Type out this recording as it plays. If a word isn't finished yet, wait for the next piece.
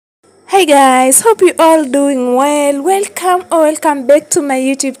Hi guys, hope you all doing well. Welcome back to my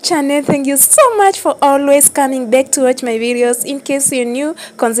YouTube channel. Thank you so much for always coming back to watch my videos. In case you're new,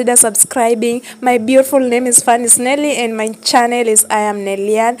 consider subscribing. My beautiful name is Fanny's Nelly and my channel is I am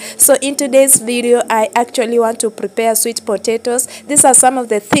Nellian. So in today's video, I actually want to prepare sweet potatoes. These are some of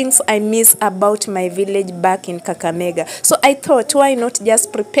the things I miss about my village back in Kakamega. So I thought, why not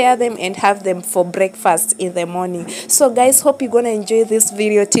just prepare them and have them for breakfast in the morning. So guys, hope you're gonna enjoy this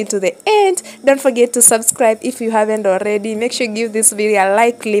video till to the end. Don't forget to subscribe if you haven't already. Make sure you give this video a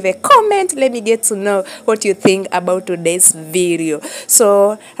like, leave a comment. Let me get to know what you think about today's video.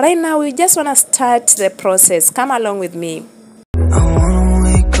 So right now we just want to start the process. Come along with me. I wanna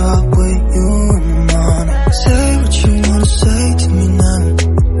wake up with you in the morning. Say what you wanna say to me now.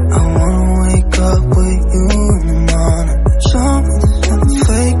 I wanna wake up with you in the morning. Show me there's nothing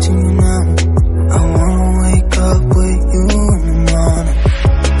fake to me now. I wanna wake up with you in the morning.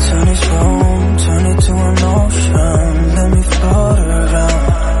 Turn this room, turn it to an ocean. Let me float around.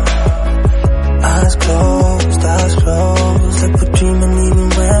 Eyes closed, like we're dreaming even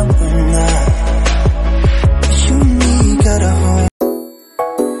when we're not. You and me got a home.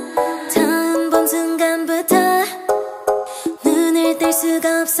 처음 본 순간부터 눈을 뗄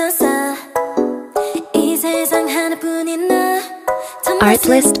수가 없었어. 이 세상 하나뿐인 너.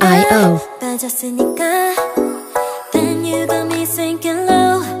 Artlist.io 빠졌으니까 Then you got me sinking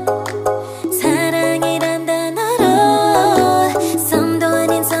low. 사랑이란 단어로 섬도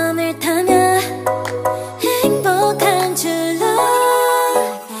아닌 섬을 타며 행복한 줄로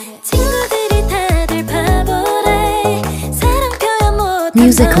친구들이 다들 바보래. 사랑 표현 못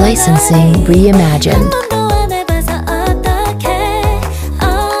Music licensing reimagined. 한 번도 안 해봐서 어떡해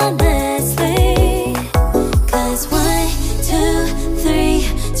honestly. Cause 1, 2,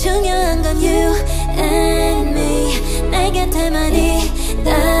 3 중요한 건 you and me. 내 곁에만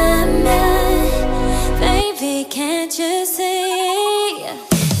있다면 Baby can't you see.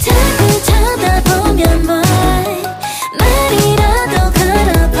 자꾸 쳐다보면 뭐해 말이라도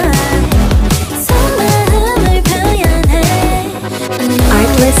걸어봐. 속마음을 표현해.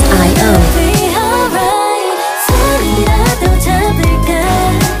 Artlist.io Be alright. 손이라도 잡을까.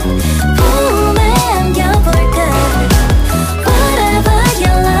 품에 안겨볼까. Whatever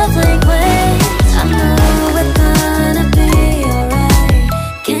your love language, I know we're gonna be alright.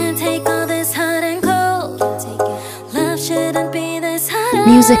 Can't take all this hot and cold. Love shouldn't be this hard.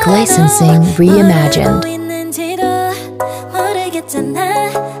 Music licensing reimagined. 뭐라고 있는지도 모르겠잖아.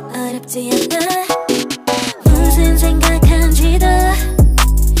 어렵지 않아. 무슨 생각한지도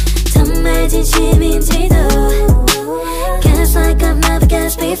정말 진심인지도 Guess like I've never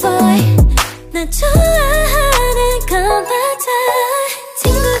guessed before. 나 좋아하는 건 맞아.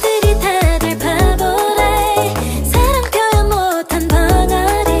 친구들이 다들 바보래. 사랑 표현 못한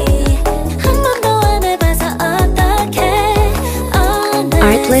벙어리. 한 번도 안 해봐서 어떡해 honestly.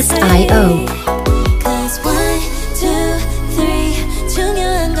 Artlist.io Cause 1, 2, 3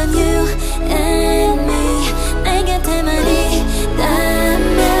 중요한 건 you and me. 내 곁에만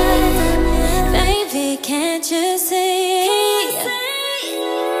있다면 Baby can't you see.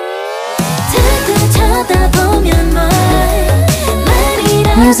 자꾸 쳐다보면 뭐해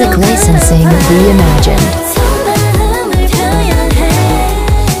말이라도 Music licensing reimagined. 속마음을 표현해.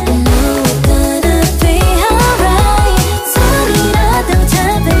 I know we're gonna be alright. 손이라도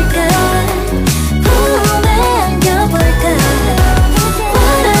잡을까. 품에 안겨볼까.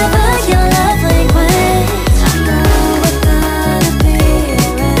 Whatever your love language, I know we're gonna be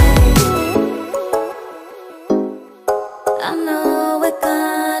alright. I know we're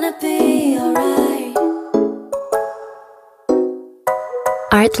gonna be alright.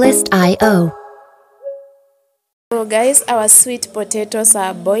 Artlist.io So guys, our sweet potatoes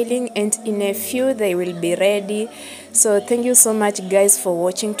are boiling and in a few they will be ready. So thank you so much guys for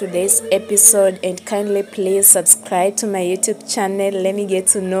watching today's episode, and kindly please subscribe to my YouTube channel. Let me get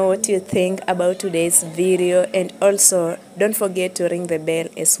to know what you think about today's video, and also don't forget to ring the bell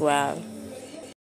as well.